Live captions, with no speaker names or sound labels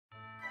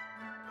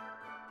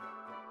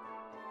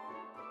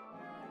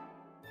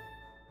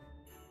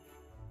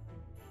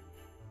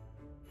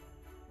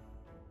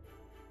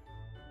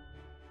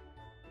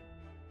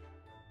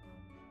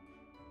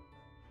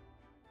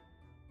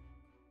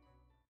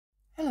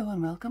Hello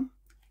and welcome,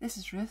 this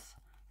is Ruth,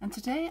 and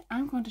today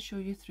I'm going to show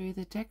you through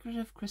the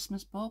Decorative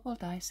Christmas Bauble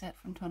die set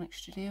from Tonic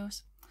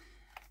Studios.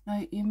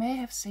 Now you may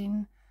have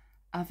seen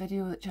a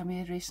video that I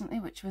made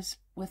recently which was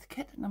with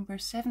kit number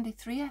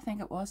 73 I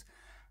think it was,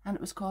 and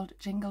it was called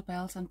Jingle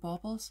Bells and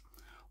Baubles.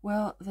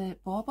 Well, the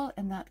bauble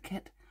in that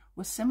kit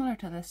was similar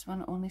to this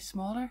one, only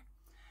smaller.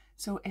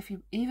 So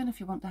even if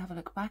you want to have a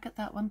look back at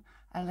that one,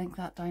 I'll link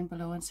that down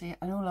below and see.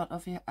 I know a lot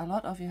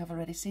of you have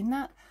already seen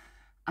that,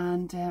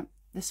 and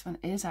this one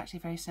is actually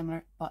very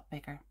similar but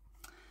bigger.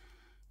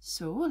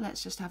 So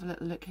let's just have a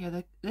little look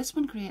here. This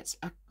one creates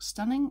a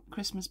stunning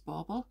Christmas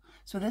bauble.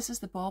 So this is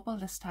the bauble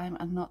this time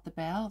and not the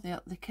bell.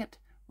 The kit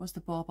was the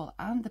bauble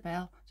and the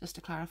bell, just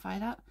to clarify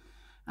that.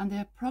 And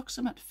the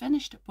approximate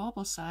finished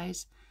bauble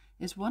size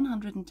is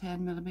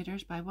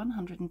 110mm by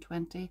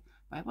 120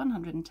 by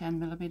 110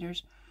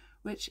 millimeters,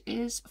 which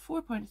is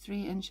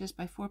 4.3 inches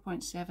by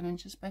 4.7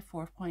 inches by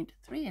 4.3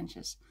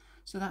 inches.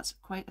 So that's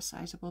quite a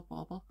sizable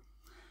bauble.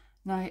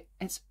 Now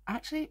it's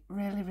actually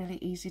really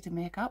easy to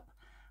make up,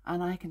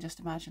 and I can just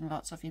imagine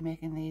lots of you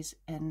making these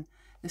in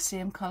the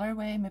same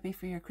colourway, maybe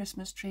for your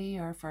Christmas tree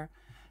or for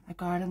a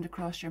garland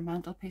across your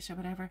mantelpiece or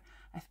whatever.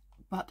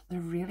 But they're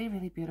really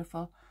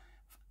beautiful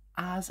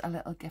as a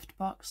little gift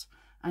box,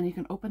 and you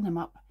can open them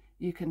up.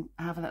 You can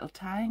have a little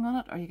tying on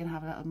it, or you can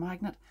have a little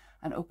magnet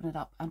and open it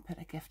up and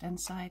put a gift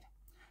inside.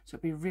 So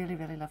it'd be really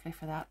lovely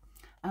for that.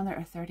 And there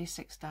are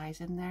 36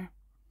 dies in there.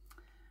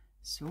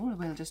 So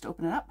we'll just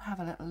open it up,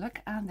 have a little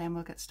look, and then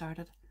we'll get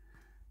started.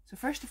 So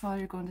first of all,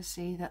 you're going to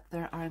see that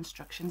there are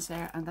instructions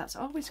there, and that's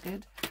always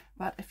good.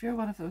 But if you're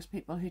one of those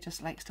people who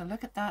just likes to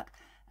look at that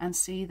and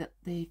see that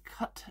the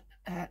cut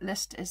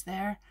list is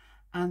there,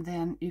 and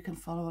then you can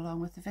follow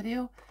along with the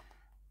video,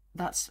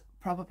 that's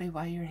probably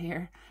why you're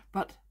here.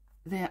 But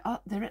the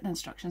written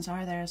instructions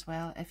are there as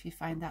well if you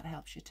find that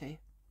helps you too.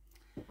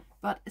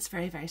 But it's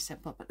very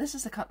simple. But this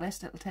is the cut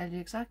list. It'll tell you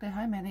exactly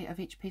how many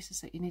of each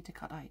pieces that you need to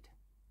cut out.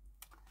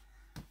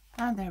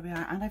 And there we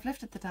are, and I've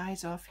lifted the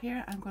dies off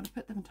here. I'm going to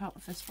put them on top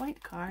of this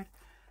white card,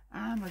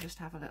 and we'll just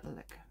have a little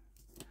look.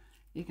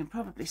 You can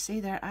probably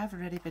see there I've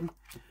already been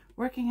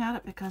working at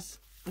it, because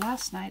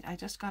last night I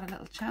just got a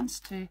little chance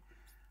to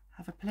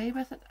have a play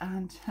with it,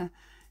 and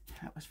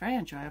it was very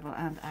enjoyable,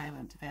 and I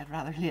went to bed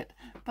rather late,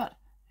 but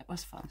it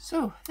was fun.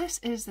 So this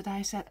is the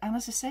die set, and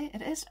as I say,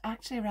 it is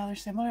actually rather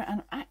similar,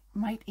 and it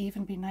might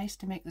even be nice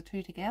to make the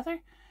two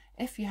together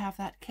if you have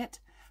that kit,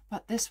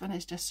 but this one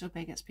is just so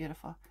big it's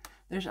beautiful.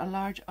 There's a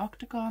large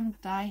octagon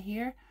die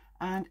here,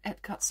 and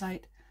it cuts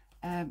out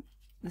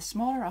the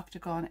smaller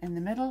octagon in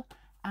the middle,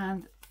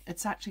 and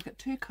it's actually got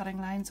two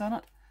cutting lines on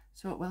it,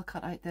 so it will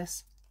cut out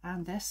this,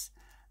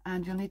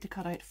 and you'll need to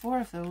cut out 4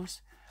 of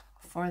those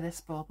for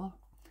this bauble.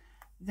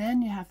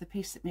 Then you have the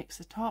piece that makes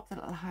the top, the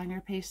little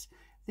hanger piece.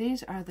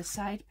 These are the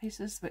side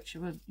pieces which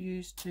you will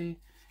use to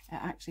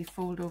actually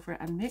fold over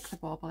and make the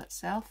bauble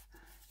itself,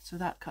 so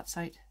that cuts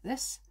out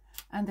this.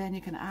 And then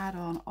you can add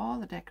on all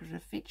the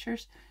decorative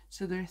features.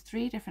 So there are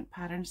 3 different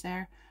patterns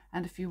there,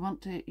 and if you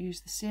want to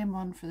use the same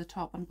one for the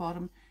top and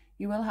bottom,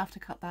 you will have to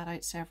cut that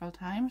out several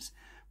times,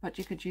 but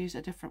you could use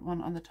a different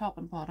one on the top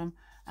and bottom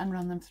and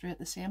run them through at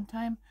the same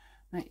time.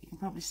 Now you can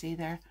probably see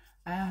there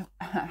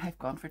I've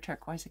gone for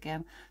turquoise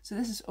again. So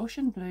this is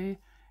Ocean Blue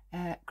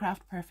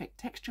Craft Perfect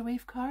Texture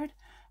Weave card,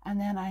 and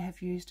then I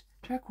have used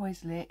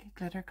Turquoise Lake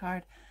glitter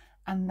card,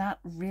 and that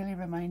really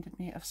reminded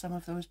me of some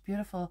of those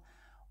beautiful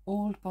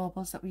old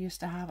baubles that we used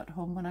to have at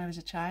home when I was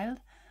a child,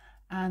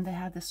 and they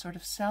had this sort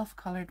of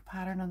self-coloured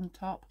pattern on the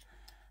top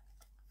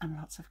and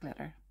lots of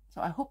glitter. So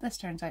I hope this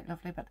turns out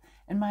lovely, but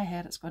in my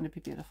head it's going to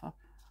be beautiful.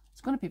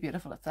 It's going to be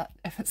beautiful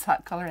if it's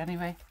that colour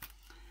anyway.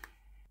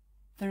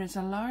 There is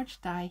a large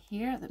die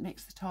here that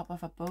makes the top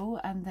of a bow,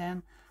 and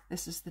then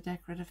this is the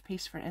decorative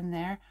piece for in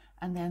there,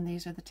 and then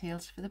these are the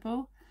tails for the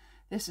bow.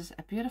 This is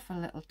a beautiful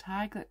little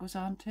tag that goes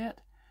on to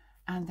it,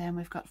 and then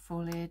we've got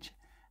foliage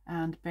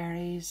and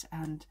berries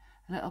and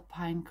a little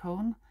pine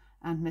cone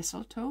and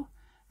mistletoe,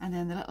 and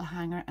then the little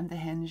hanger and the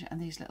hinge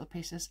and these little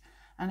pieces,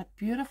 and a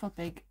beautiful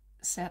big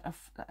set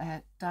of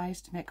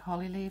dies to make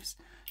holly leaves.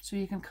 So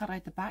you can cut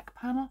out the back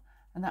panel,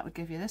 and that would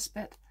give you this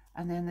bit,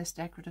 and then this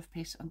decorative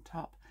piece on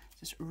top.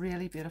 Just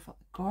really beautiful,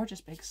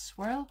 gorgeous big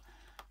swirl,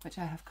 which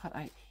I have cut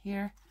out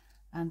here,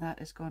 and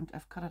that is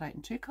I've cut it out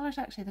in 2 colours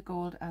actually, the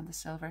gold and the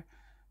silver,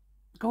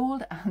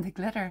 gold and the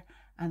glitter,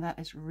 and that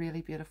is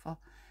really beautiful.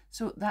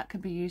 So that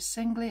can be used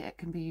singly, it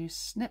can be used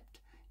snipped,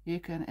 you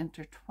can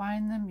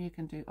intertwine them, you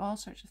can do all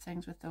sorts of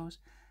things with those.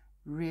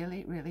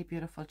 Really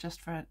beautiful,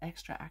 just for an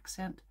extra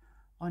accent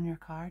on your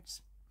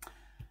cards,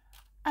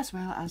 as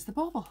well as the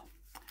bauble.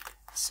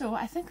 So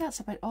I think that's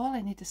about all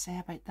I need to say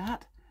about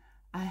that.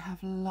 I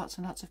have lots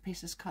and lots of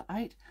pieces cut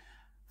out.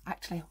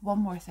 Actually, one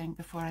more thing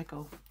before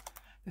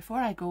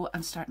I go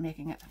and start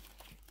making it.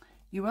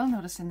 You will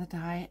notice in the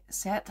die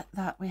set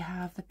that we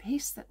have the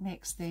piece that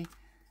makes the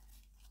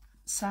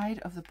side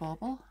of the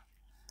bauble,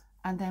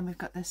 and then we've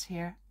got this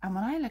here, and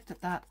when I looked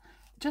at that,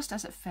 just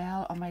as it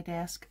fell on my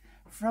desk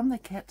from the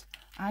kit,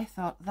 I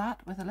thought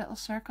that with a little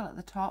circle at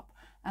the top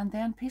and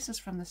then pieces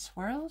from the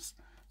swirls,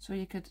 so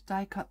you could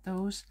die cut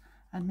those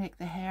and make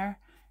the hair.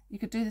 You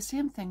could do the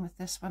same thing with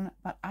this one,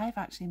 but I've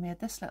actually made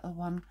this little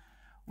one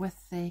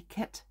with the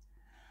kit,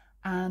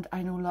 and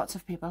I know lots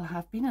of people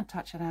have been in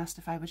touch and asked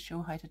if I would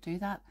show how to do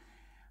that.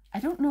 I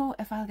don't know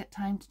if I'll get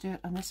time to do it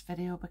on this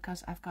video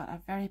because I've got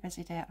a very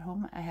busy day at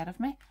home ahead of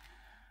me,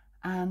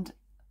 and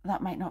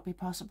that might not be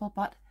possible,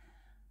 but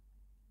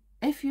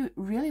if you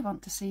really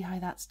want to see how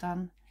that's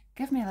done,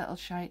 give me a little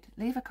shout,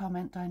 leave a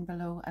comment down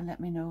below and let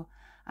me know,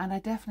 and I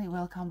definitely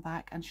will come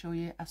back and show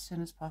you as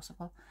soon as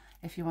possible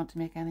if you want to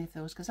make any of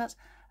those, because that's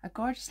a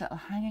gorgeous little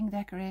hanging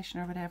decoration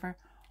or whatever,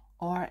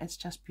 or it's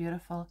just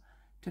beautiful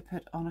to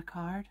put on a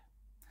card.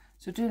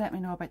 So do let me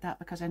know about that,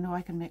 because I know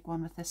I can make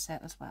one with this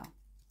set as well.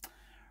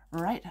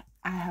 Right,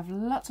 I have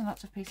lots and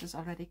lots of pieces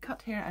already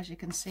cut here, as you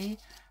can see,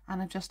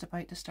 and I'm just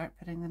about to start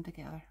putting them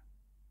together.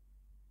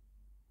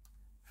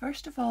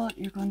 First of all,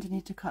 you're going to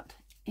need to cut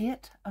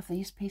 8 of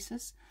these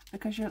pieces,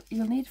 because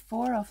you'll need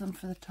 4 of them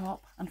for the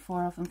top and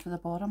 4 of them for the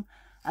bottom,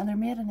 and they're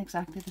made in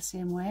exactly the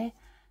same way.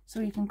 So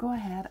you can go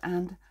ahead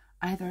and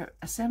either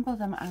assemble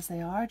them as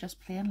they are,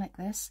 just plain like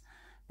this,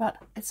 but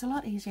it's a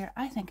lot easier,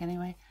 I think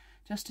anyway,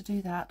 just to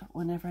do that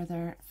whenever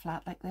they're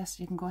flat like this.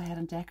 You can go ahead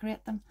and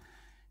decorate them.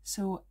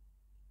 So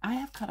I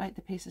have cut out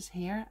the pieces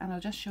here, and I'll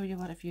just show you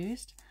what I've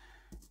used.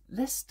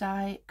 This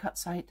die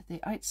cuts out the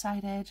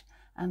outside edge,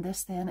 and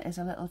this then is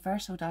a little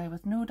verso die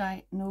with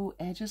no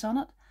edges on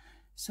it.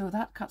 So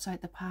that cuts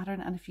out the pattern,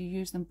 and if you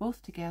use them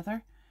both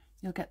together,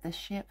 you'll get this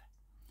shape.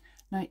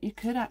 Now you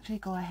could actually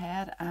go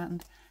ahead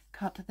and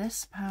cut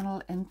this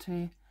panel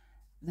into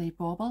the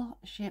bauble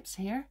shapes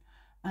here,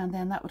 and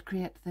then that would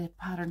create the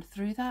pattern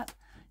through that.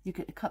 You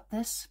could cut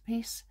this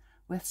piece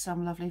with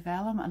some lovely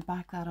vellum and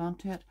back that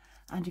onto it,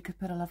 and you could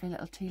put a lovely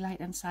little tea light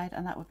inside,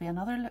 and that would be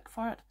another look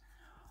for it.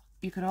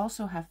 You could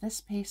also have this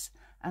piece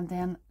and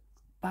then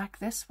back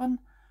this one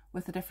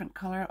with a different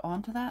colour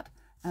onto that,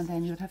 and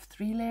then you would have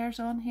 3 layers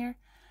on here.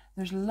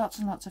 There's lots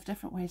and lots of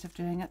different ways of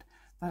doing it,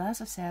 but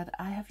as I said,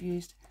 I have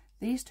used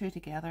these 2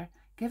 together,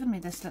 given me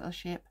this little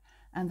shape,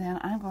 and then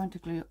I'm going to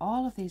glue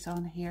all of these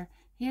on here,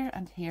 here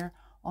and here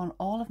on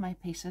all of my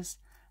pieces,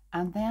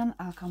 and then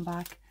I'll come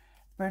back,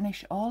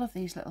 burnish all of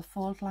these little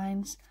fold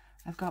lines.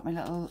 I've got my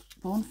little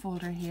bone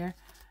folder here,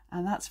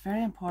 and that's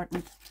very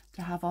important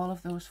to have all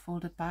of those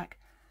folded back.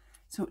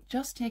 So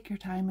just take your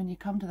time when you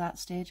come to that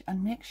stage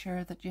and make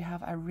sure that you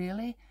have a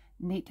really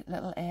neat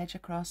little edge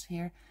across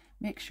here.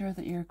 Make sure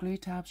that your glue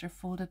tabs are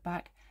folded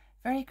back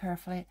very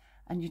carefully,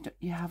 and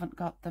you haven't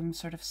got them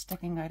sort of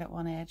sticking out at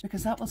one edge,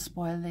 because that will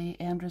spoil the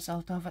end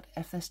result of it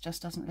if this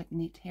just doesn't look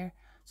neat here.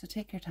 So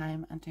take your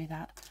time and do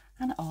that,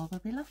 and it all will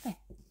be lovely.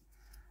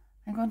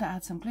 I'm going to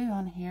add some glue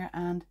on here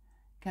and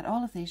get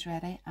all of these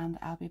ready, and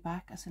I'll be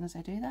back as soon as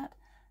I do that,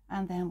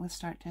 and then we'll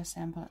start to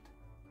assemble it.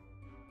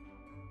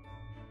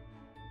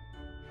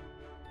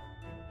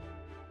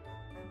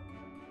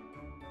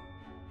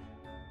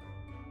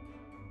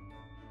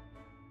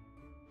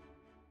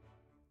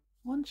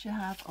 Once you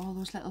have all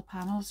those little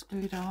panels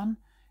glued on,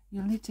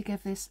 you'll need to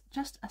give this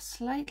just a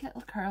slight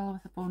little curl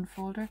with a bone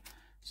folder,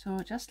 so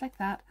just like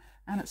that.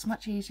 And it's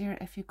much easier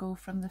if you go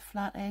from the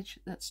flat edge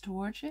that's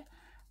towards you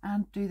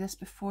and do this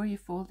before you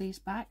fold these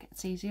back.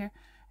 It's easier.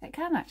 It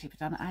can actually be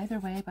done either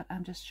way, but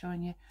I'm just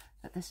showing you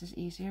that this is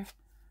easier,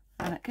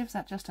 and it gives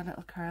that just a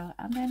little curl,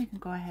 and then you can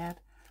go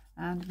ahead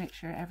and make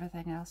sure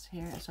everything else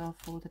here is all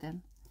folded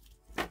in.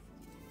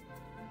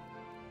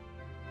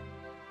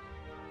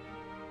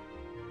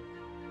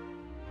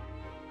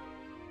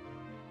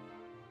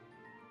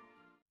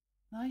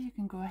 Now you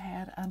can go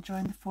ahead and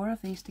join the 4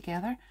 of these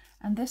together,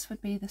 and this would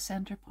be the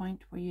center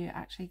point where you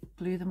actually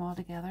glue them all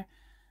together.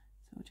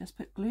 So just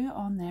put glue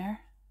on there,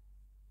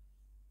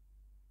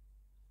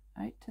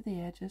 out to the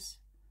edges.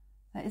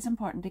 That is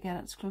important to get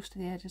it as close to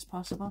the edge as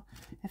possible.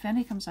 If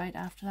any comes out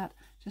after that,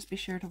 just be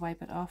sure to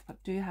wipe it off,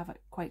 but do have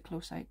it quite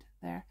close out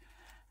there.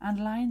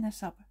 And line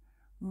this up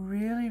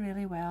really,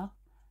 really well,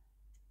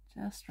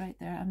 just right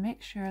there, and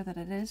make sure that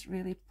it is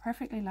really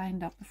perfectly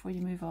lined up before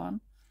you move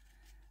on.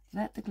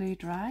 Let the glue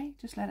dry,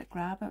 just let it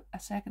grab a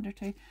second or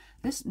 2.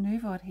 This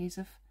Nouveau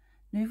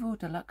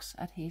Deluxe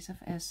adhesive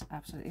is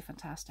absolutely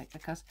fantastic,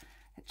 because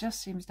it just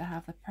seems to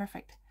have the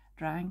perfect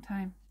drying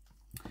time.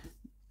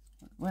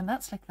 When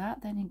that's like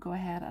that, then you can go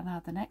ahead and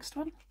add the next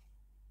one,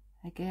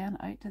 again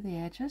out to the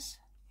edges.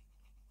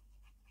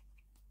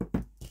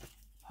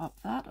 Pop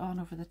that on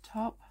over the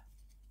top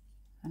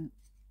and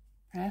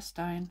press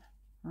down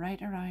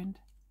right around.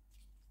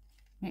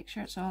 Make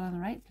sure it's all in the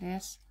right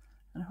place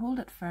and hold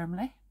it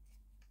firmly.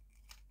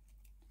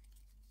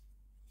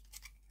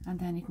 And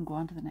then you can go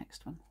on to the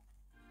next one.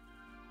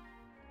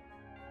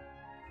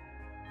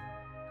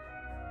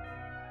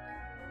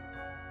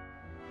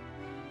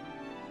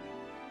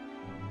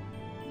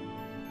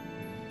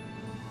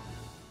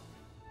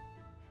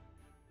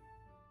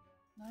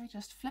 Now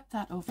just flip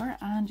that over,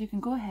 and you can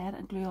go ahead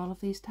and glue all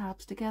of these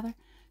tabs together.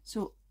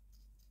 So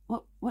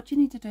what you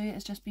need to do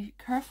is just be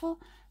careful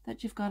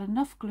that you've got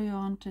enough glue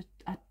on to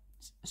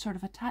sort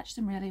of attach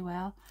them really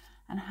well,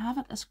 and have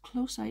it as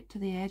close out to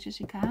the edge as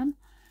you can.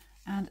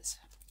 And it's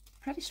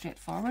pretty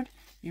straightforward.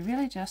 You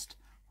really just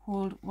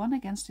hold one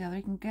against the other.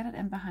 You can get it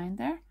in behind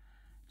there.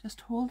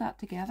 Just hold that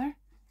together.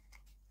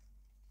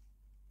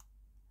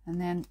 And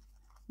then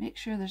make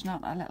sure there's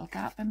not a little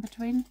gap in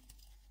between,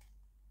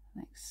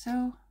 like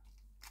so.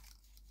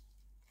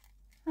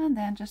 And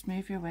then just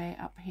move your way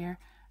up here.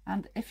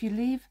 And if you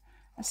leave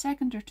a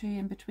second or two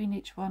in between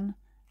each one,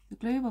 the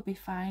glue will be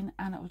fine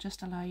and it will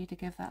just allow you to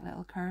give that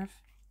little curve.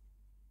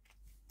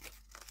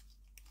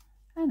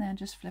 And then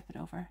just flip it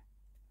over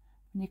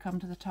when you come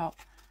to the top.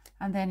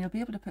 And then you'll be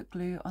able to put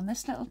glue on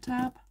this little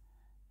tab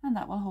and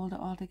that will hold it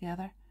all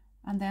together.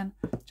 And then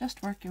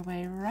just work your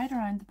way right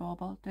around the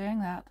bauble,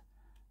 doing that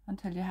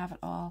until you have it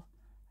all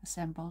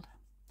assembled.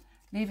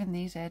 Leaving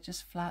these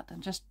edges flat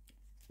and just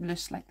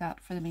loose like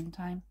that for the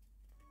meantime.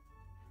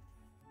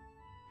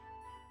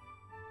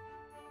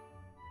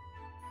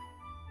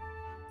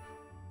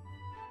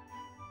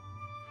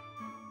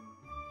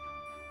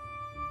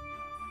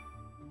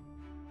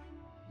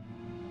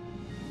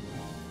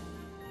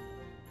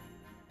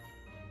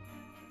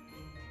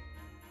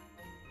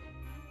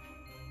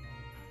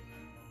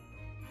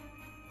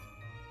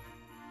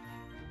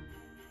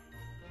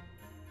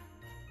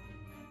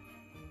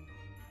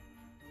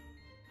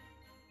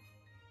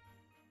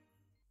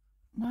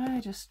 Now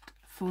I just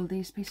fold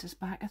these pieces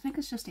back. I think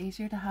it's just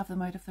easier to have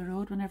them out of the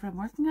road whenever I'm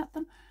working at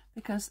them,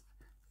 because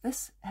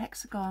this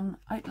hexagon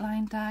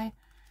outline die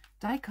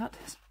cut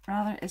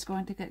rather is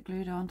going to get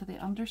glued onto the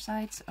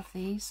undersides of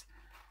these.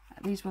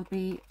 These will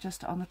be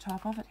just on the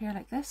top of it here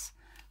like this.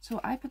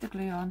 So I put the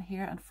glue on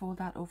here and fold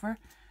that over,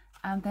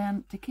 and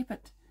then to keep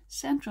it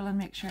central and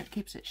make sure it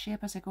keeps its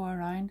shape as I go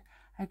around,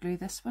 I glue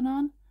this one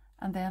on,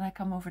 and then I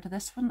come over to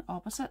this one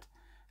opposite,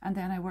 and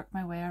then I work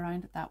my way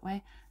around it that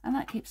way, and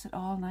that keeps it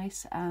all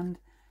nice and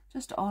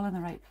just all in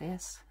the right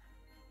place.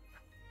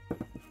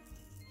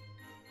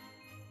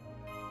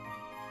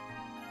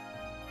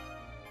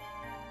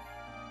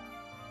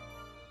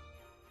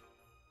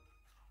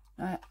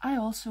 Now I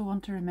also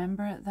want to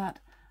remember that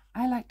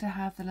I like to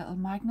have the little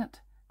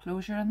magnet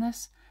closure on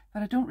this,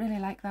 but I don't really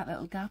like that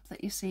little gap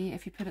that you see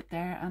if you put it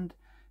there and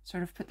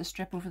sort of put the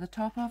strip over the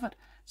top of it.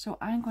 So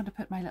I'm going to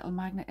put my little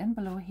magnet in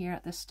below here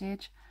at this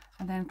stage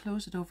and then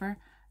close it over,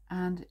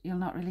 and you'll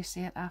not really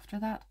see it after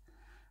that.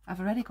 I've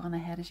already gone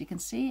ahead, as you can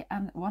see,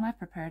 and one I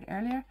prepared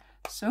earlier,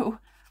 so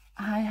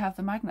I have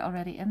the magnet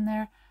already in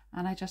there,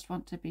 and I just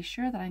want to be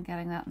sure that I'm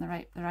getting that in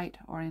the right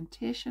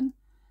orientation.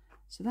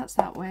 So that's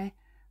that way.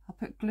 I'll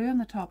put glue on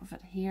the top of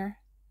it here.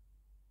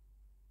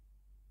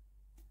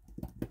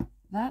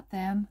 That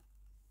then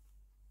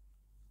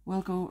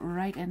will go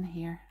right in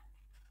here,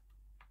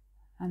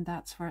 and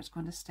that's where it's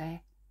going to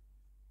stay.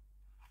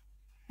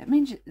 It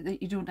means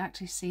that you don't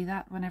actually see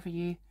that whenever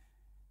you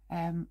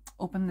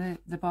open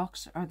the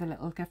box or the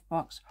little gift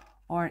box,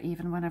 or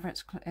even whenever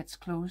it's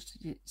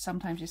closed.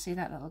 Sometimes you see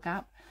that little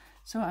gap.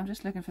 So I'm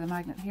just looking for the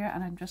magnet here,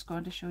 and I'm just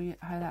going to show you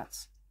how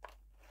that's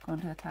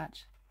going to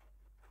attach,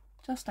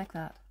 just like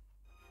that.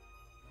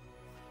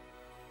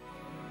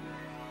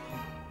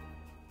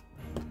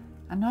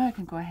 And now I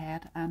can go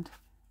ahead and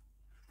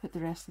put the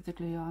rest of the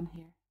glue on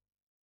here.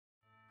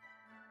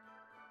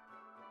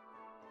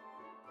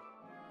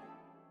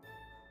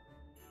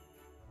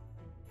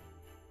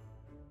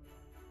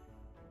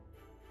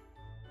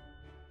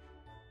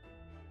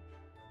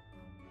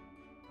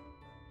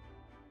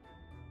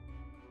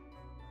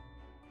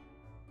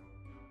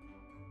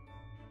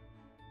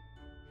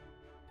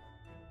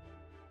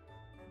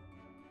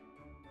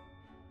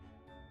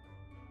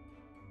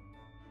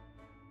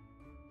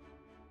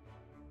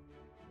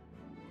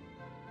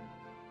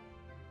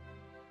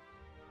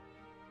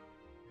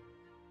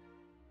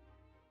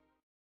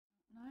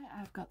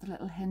 I've got the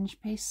little hinge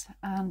piece,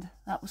 and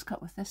that was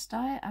cut with this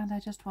die, and I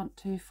just want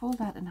to fold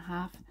that in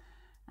half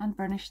and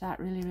burnish that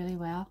really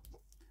well.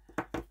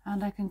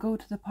 And I can go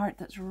to the part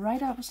that's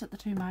right opposite the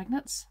two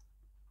magnets,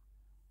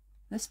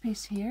 this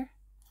piece here,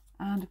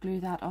 and glue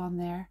that on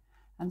there,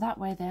 and that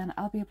way then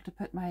I'll be able to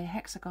put my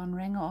hexagon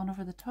ring on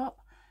over the top,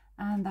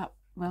 and that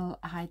will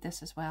hide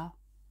this as well.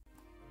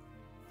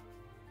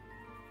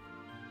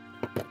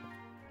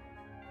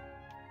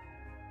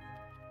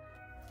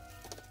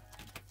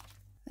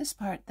 This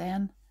part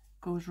then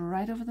goes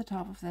right over the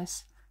top of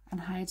this and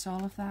hides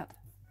all of that.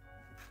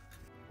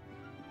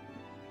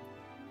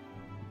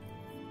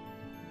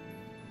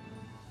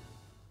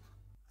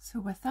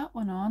 So with that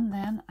one on,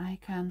 then I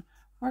can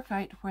work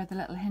out where the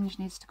little hinge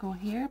needs to go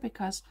here,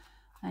 because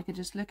I could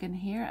just look in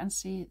here and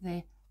see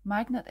the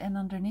magnet in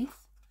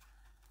underneath.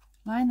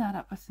 Line that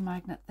up with the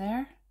magnet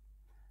there,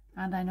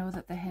 and I know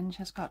that the hinge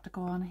has got to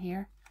go on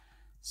here.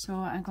 So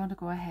I'm going to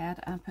go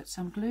ahead and put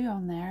some glue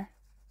on there.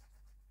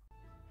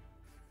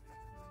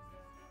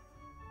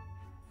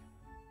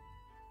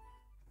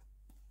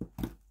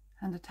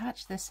 And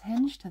attach this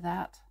hinge to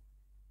that.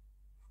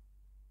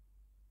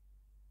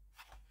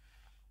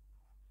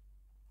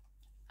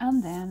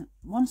 And then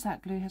once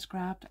that glue has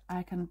grabbed,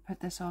 I can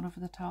put this on over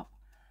the top,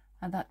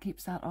 and that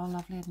keeps that all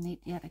lovely and neat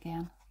yet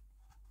again.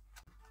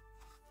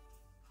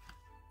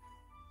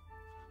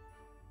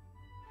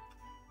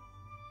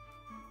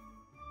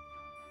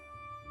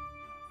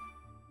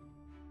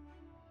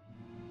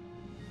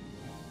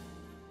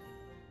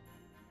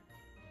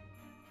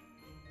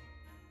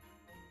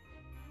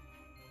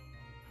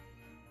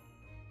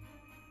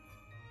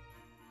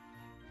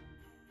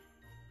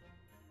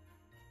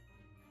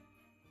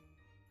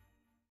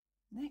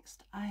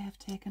 Next I have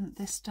taken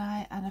this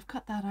die and I've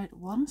cut that out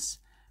once,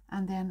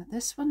 and then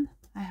this one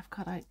I have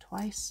cut out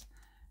twice,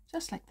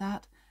 just like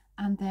that.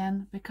 And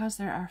then because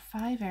there are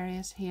 5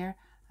 areas here,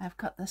 I've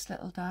cut this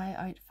little die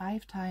out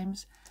 5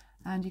 times,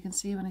 and you can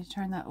see when I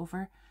turn that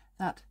over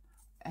that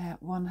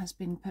one has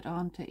been put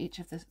on to each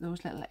of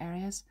those little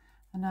areas.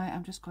 And now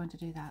I'm just going to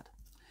do that.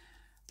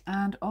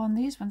 And on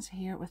these ones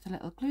here with the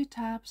little glue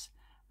tabs,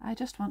 I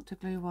just want to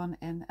glue one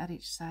in at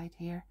each side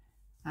here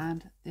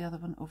and the other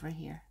one over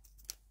here.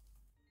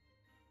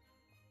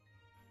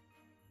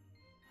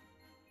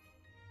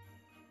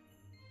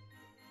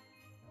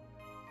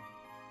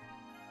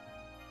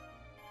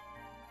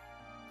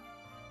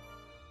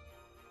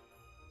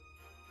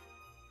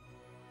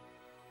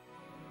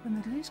 When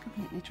the glue is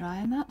completely dry,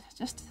 and that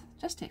just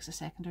takes a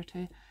second or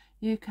two,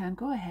 you can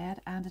go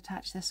ahead and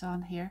attach this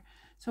on here.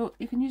 So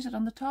you can use it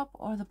on the top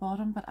or the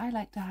bottom, but I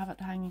like to have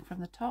it hanging from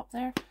the top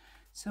there.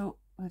 So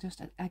we'll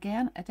just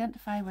again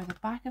identify where the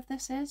back of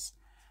this is,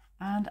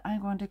 and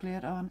I'm going to glue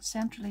it on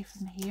centrally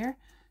from here.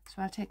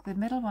 So I'll take the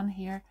middle one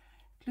here,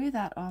 glue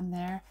that on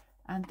there,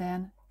 and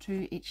then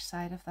to each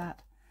side of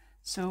that.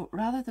 So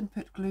rather than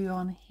put glue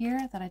on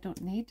here that I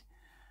don't need,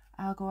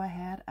 I'll go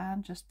ahead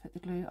and just put the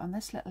glue on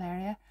this little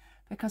area,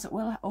 because it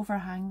will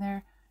overhang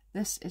there.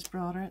 This is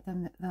broader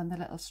than the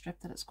little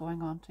strip that it's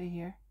going on to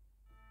here.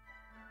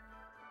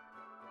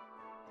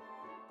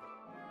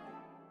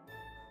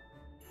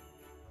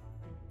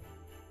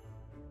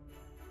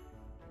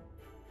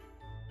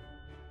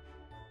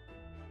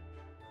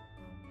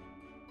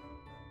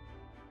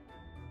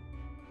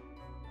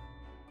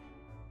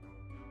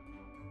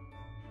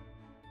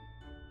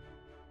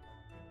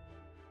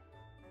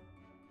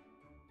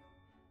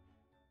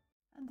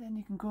 And then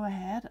you can go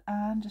ahead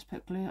and just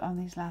put glue on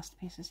these last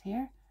pieces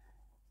here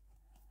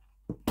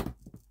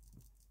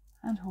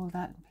and hold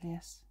that in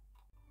place.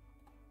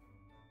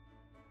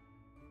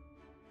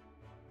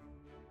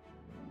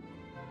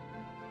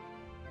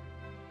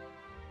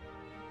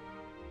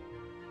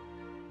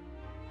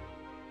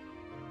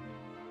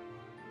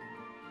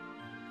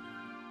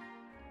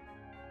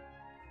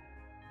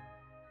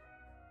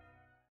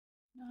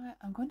 Now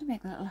I'm going to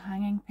make a little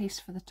hanging piece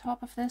for the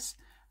top of this,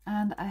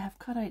 and I have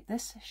cut out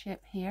this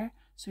shape here,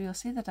 so you'll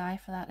see the die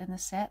for that in the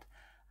set,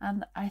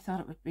 and I thought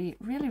it would be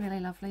really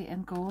lovely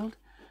in gold,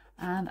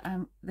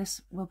 and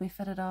this will be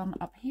fitted on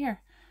up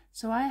here.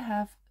 So I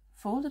have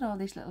folded all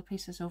these little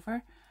pieces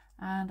over,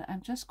 and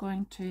I'm just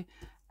going to,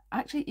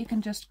 actually you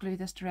can just glue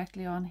this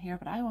directly on here,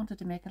 but I wanted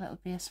to make a little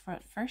base for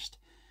it first.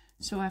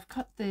 So I've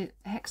cut the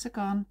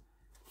hexagon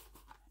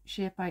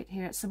shape out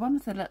here. It's the one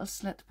with the little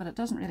slit, but it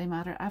doesn't really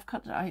matter. I've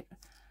cut it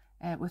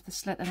out with the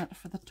slit in it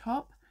for the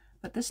top,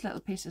 but this little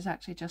piece is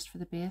actually just for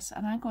the base,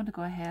 and I'm going to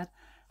go ahead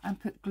and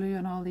put glue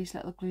on all these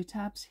little glue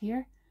tabs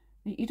here.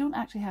 You don't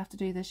actually have to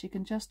do this, you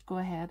can just go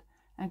ahead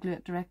and glue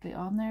it directly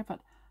on there, but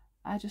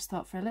I just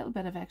thought for a little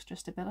bit of extra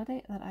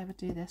stability that I would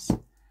do this.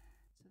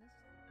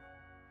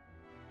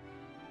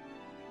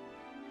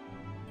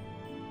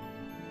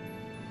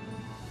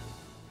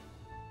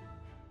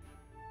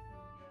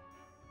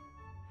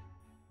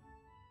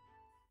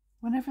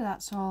 Whenever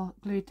that's all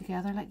glued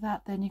together like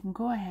that, then you can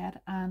go ahead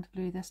and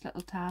glue this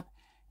little tab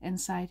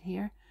inside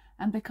here,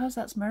 and because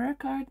that's mirror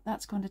card,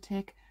 that's going to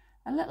take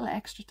a little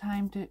extra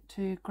time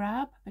to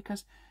grab,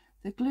 because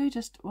the glue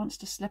just wants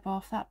to slip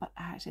off that, but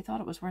I actually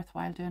thought it was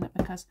worthwhile doing it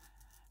because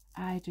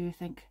I do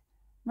think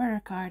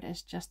mirror card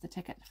is just the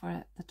ticket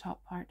for the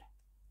top part.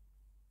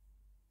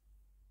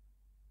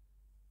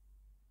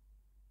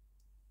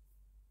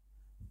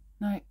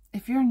 Now,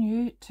 if you're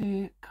new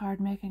to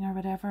card making or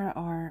whatever,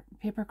 or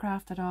paper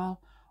craft at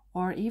all,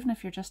 or even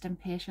if you're just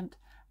impatient,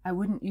 I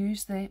wouldn't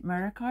use the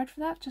mirror card for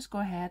that. Just go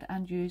ahead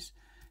and use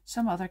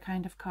some other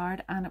kind of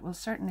card, and it will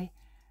certainly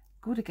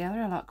go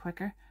together a lot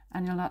quicker,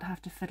 and you'll not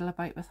have to fiddle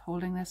about with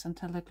holding this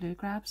until the glue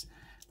grabs.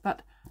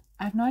 But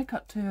I've now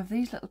cut 2 of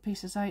these little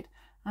pieces out,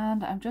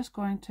 and I'm just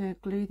going to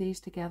glue these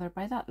together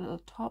by that little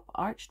top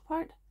arched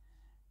part,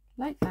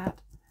 like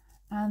that,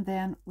 and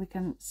then we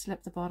can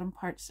slip the bottom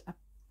parts up,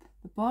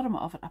 the bottom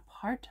of it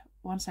apart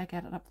once I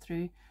get it up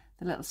through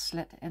the little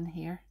slit in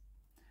here.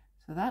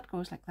 So that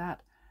goes like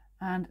that,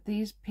 and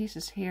these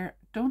pieces here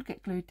don't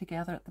get glued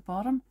together at the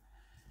bottom,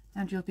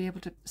 and you'll be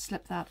able to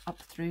slip that up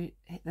through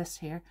this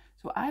here.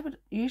 So I would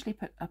usually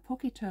put a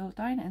pokey tool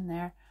down in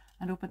there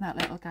and open that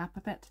little gap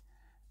a bit,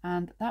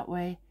 and that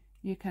way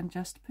you can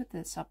just put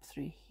this up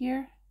through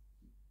here.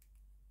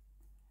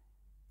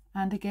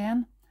 And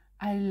again,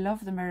 I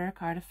love the mirror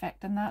card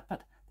effect in that,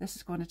 but this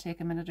is going to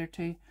take a minute or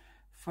two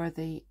for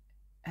the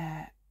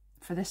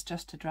for this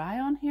just to dry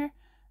on here,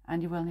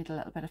 and you will need a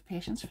little bit of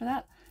patience for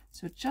that.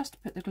 So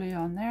just put the glue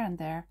on there and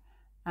there,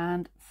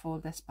 and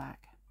fold this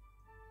back.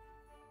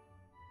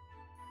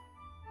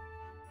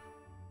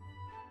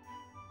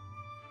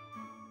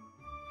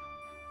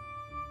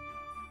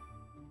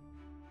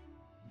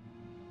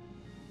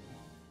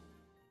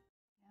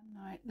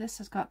 Now this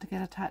has got to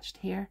get attached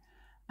here,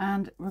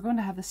 and we're going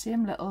to have the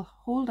same little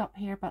hold up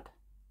here, but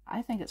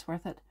I think it's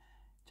worth it.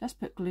 Just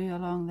put glue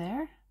along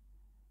there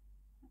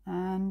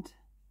and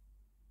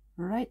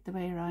right the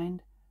way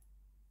around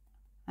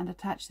and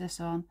attach this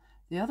on.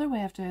 The other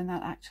way of doing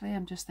that, actually,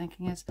 I'm just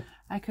thinking, is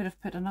I could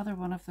have put another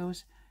one of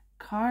those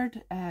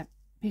card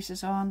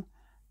pieces on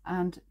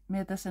and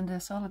made this into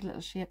a solid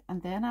little shape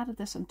and then added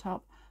this on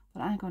top,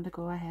 but I'm going to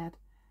go ahead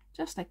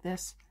just like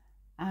this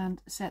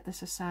and set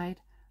this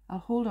aside. I'll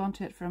hold on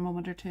to it for a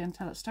moment or two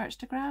until it starts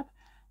to grab,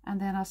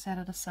 and then I'll set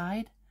it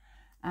aside,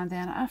 and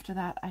then after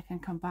that I can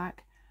come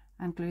back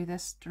and glue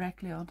this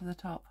directly onto the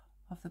top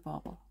of the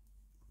bauble.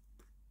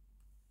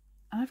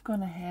 I've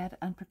gone ahead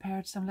and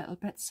prepared some little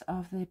bits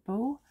of the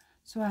bow.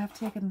 So I have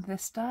taken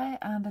this die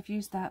and I've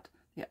used that,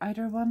 the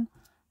outer one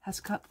has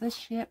cut this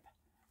shape,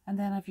 and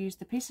then I've used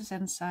the pieces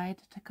inside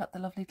to cut the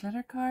lovely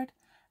glitter card.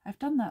 I've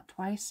done that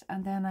twice,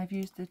 and then I've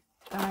used the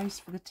dies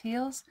for the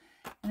tails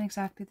in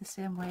exactly the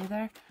same way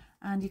there.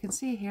 And you can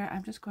see here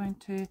I'm just going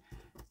to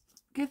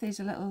give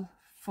these a little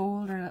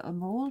fold or a little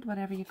mold,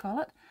 whatever you call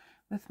it,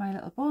 with my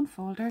little bone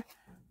folder,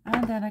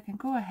 and then I can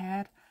go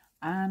ahead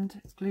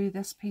and glue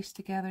this piece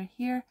together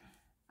here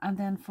and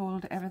then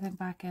fold everything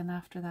back in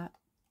after that.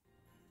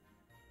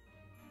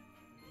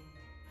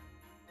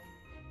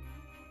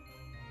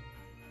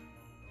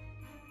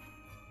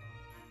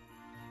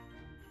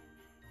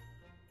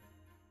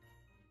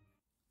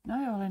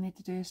 Now all I need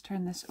to do is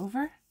turn this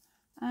over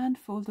and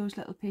fold those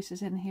little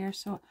pieces in here,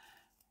 so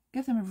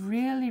give them a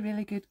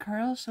really good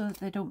curl so that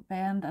they don't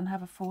bend and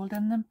have a fold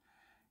in them.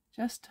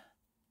 Just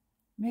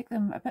make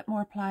them a bit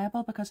more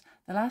pliable, because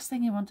the last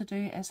thing you want to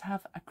do is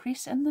have a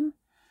crease in them.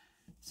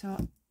 So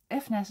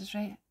if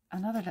necessary,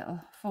 another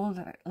little fold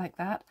like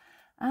that,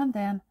 and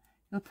then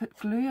you'll put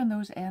glue on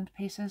those end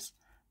pieces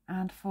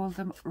and fold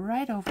them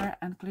right over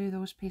and glue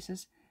those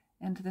pieces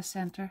into the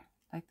center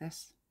like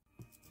this.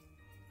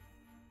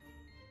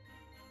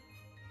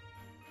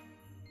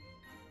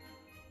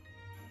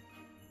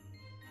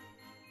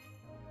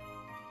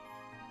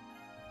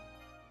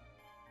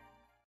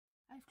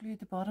 I've glued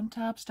the bottom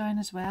tabs down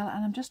as well,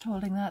 and I'm just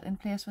holding that in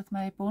place with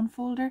my bone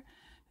folder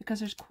because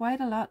there's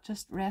quite a lot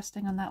just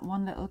resting on that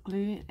one little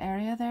glue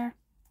area there.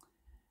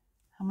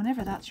 And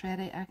whenever that's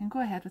ready, I can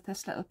go ahead with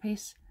this little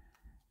piece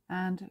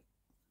and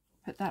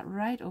put that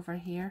right over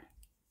here,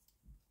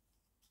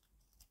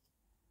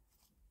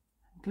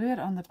 glue it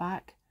on the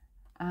back,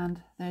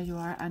 and there you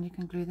are, and you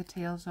can glue the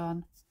tails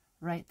on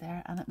right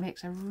there, and it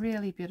makes a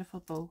really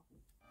beautiful bow.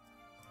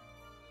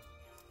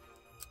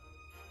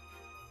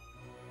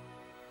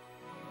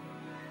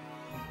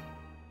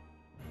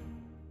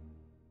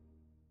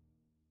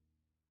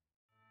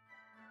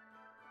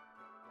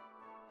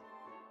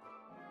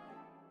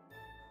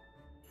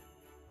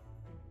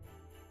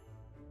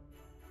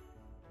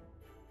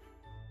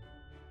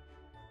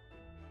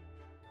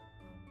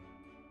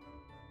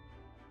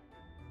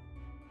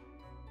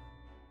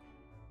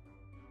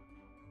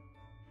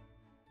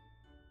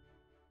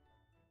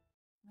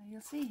 Now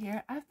you'll see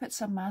here I've put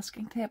some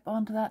masking tape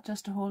onto that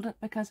just to hold it,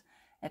 because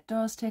it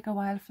does take a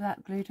while for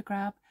that glue to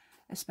grab,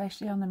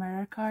 especially on the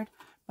mirror card,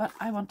 but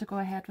I want to go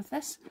ahead with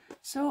this.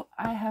 So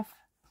I have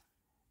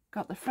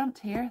got the front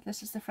here,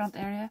 this is the front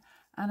area,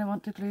 and I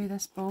want to glue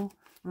this bow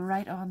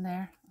right on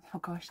there. Oh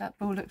gosh, that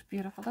bow looks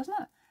beautiful, doesn't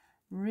it?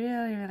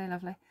 Really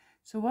lovely.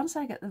 So once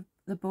I get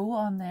the bow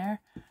on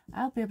there,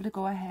 I'll be able to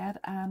go ahead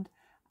and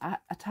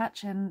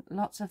attach in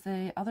lots of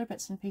the other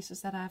bits and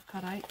pieces that I've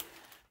cut out.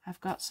 I've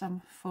got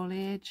some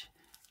foliage,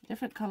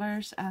 different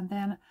colours, and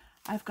then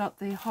I've got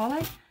the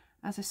holly,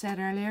 as I said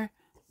earlier.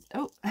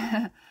 Oh,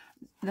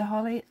 the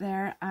holly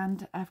there,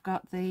 and I've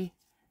got the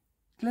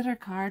glitter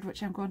card,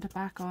 which I'm going to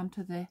back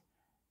onto the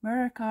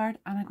mirror card,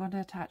 and I'm going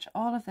to attach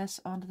all of this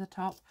onto the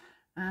top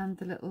and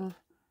the little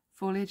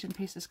foliage and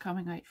pieces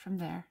coming out from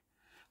there.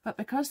 But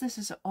because this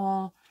is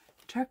all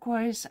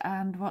turquoise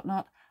and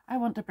whatnot, I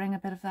want to bring a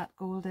bit of that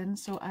gold in,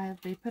 so I'll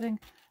be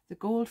putting the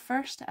gold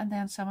first and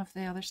then some of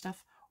the other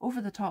stuff over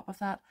the top of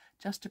that,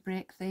 just to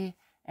break the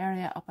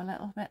area up a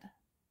little bit.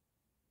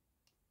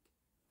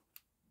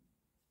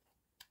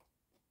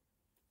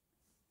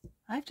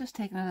 I've just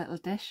taken a little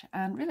dish,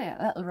 and really a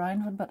little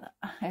round one, but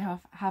I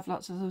have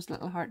lots of those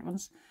little heart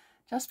ones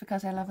just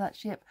because I love that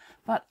shape.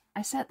 But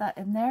I set that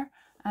in there,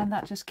 and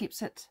that just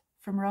keeps it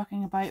from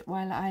rocking about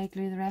while I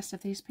glue the rest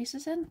of these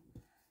pieces in.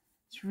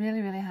 It's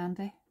really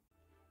handy.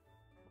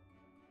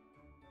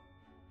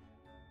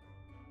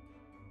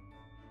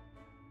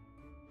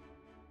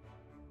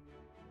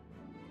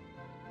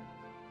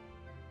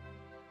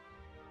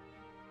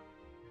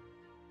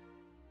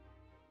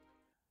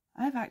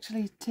 I've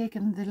actually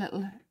taken the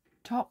little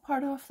top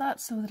part off that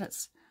so that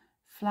it's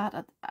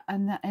flat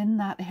in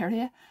that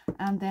area,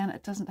 and then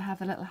it doesn't have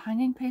the little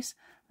hanging piece,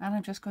 and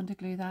I'm just going to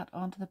glue that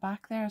onto the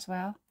back there as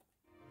well.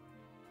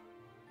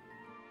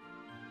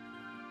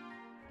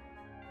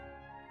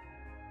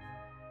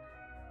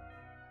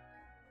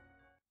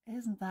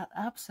 Isn't that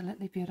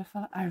absolutely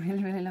beautiful? I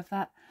really love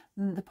that.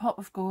 And the pop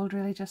of gold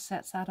really just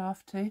sets that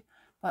off too,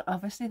 but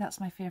obviously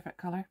that's my favourite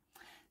colour.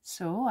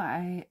 So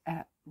I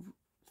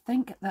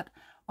think that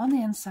on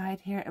the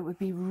inside here it would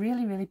be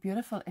really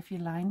beautiful if you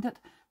lined it.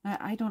 Now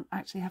I don't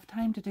actually have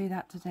time to do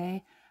that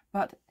today,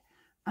 but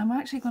I'm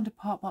actually going to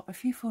pop up a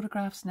few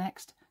photographs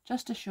next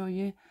just to show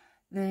you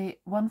the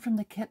one from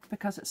the kit,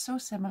 because it's so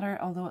similar,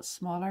 although it's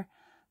smaller,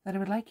 that I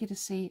would like you to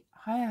see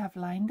how I have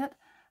lined it,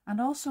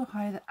 and also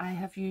how that I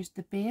have used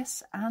the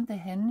base and the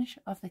hinge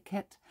of the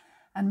kit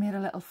and made a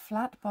little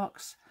flat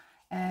box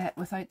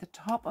without the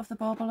top of the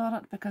bauble on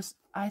it, because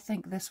I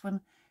think this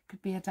one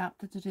could be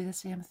adapted to do the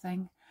same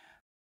thing.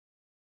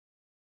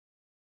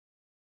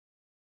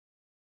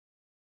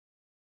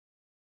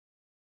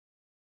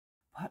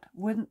 But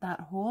wouldn't that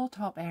whole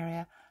top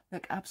area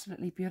look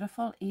absolutely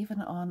beautiful,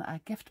 even on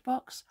a gift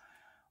box,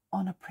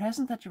 on a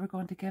present that you were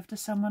going to give to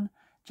someone,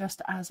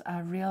 just as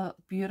a real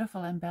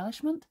beautiful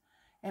embellishment?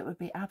 It would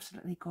be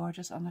absolutely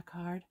gorgeous on a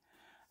card.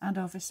 And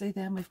obviously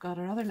then we've got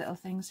our other little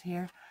things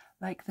here,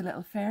 like the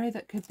little fairy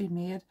that could be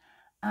made.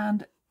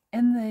 And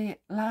in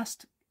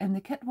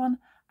the kit one,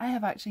 I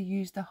have actually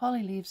used the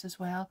holly leaves as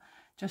well,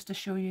 just to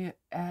show you,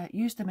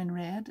 use them in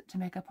red to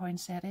make a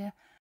poinsettia.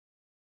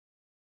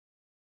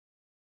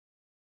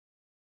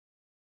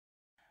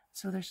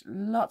 So there's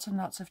lots and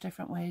lots of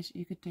different ways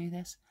you could do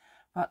this,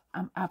 but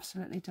I'm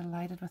absolutely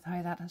delighted with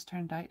how that has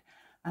turned out,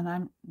 and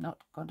I'm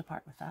not going to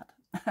part with that.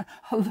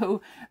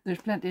 Although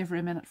there's plenty of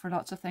room in it for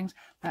lots of things.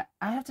 But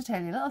I have to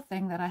tell you a little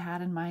thing that I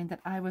had in mind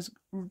that I was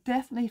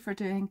definitely for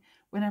doing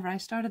whenever I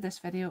started this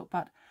video,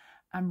 but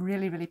I'm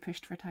really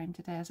pushed for time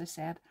today, as I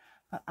said.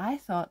 But I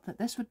thought that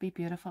this would be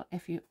beautiful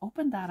if you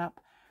opened that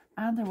up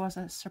and there was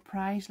a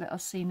surprise little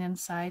scene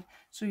inside.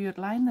 So you'd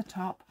line the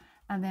top,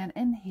 and then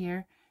in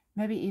here,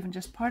 maybe even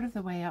just part of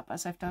the way up,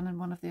 as I've done in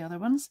one of the other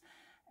ones,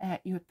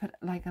 you would put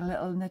like a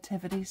little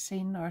nativity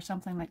scene or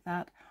something like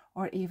that,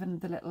 or even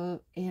the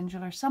little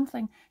angel or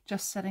something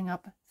just sitting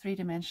up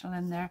three-dimensional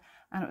in there,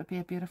 and it would be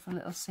a beautiful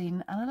little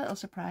scene and a little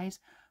surprise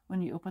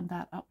when you open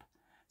that up.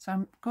 So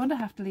I'm going to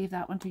have to leave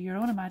that one to your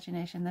own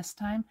imagination this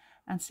time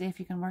and see if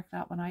you can work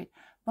that one out.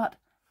 But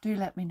do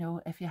let me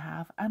know if you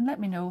have, and let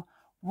me know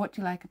what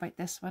you like about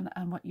this one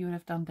and what you would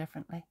have done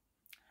differently.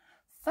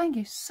 Thank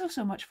you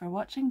so much for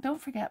watching. Don't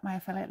forget my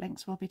affiliate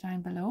links will be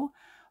down below.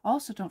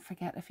 Also, don't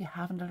forget, if you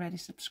haven't already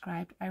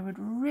subscribed, I would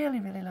really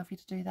love you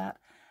to do that,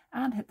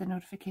 and hit the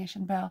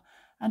notification bell,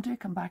 and do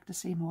come back to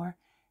see more.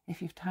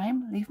 If you've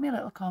time, leave me a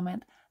little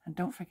comment, and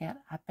don't forget,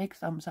 a big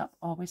thumbs up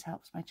always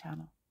helps my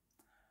channel.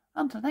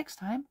 Until next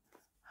time,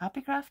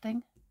 happy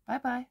crafting. Bye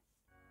bye.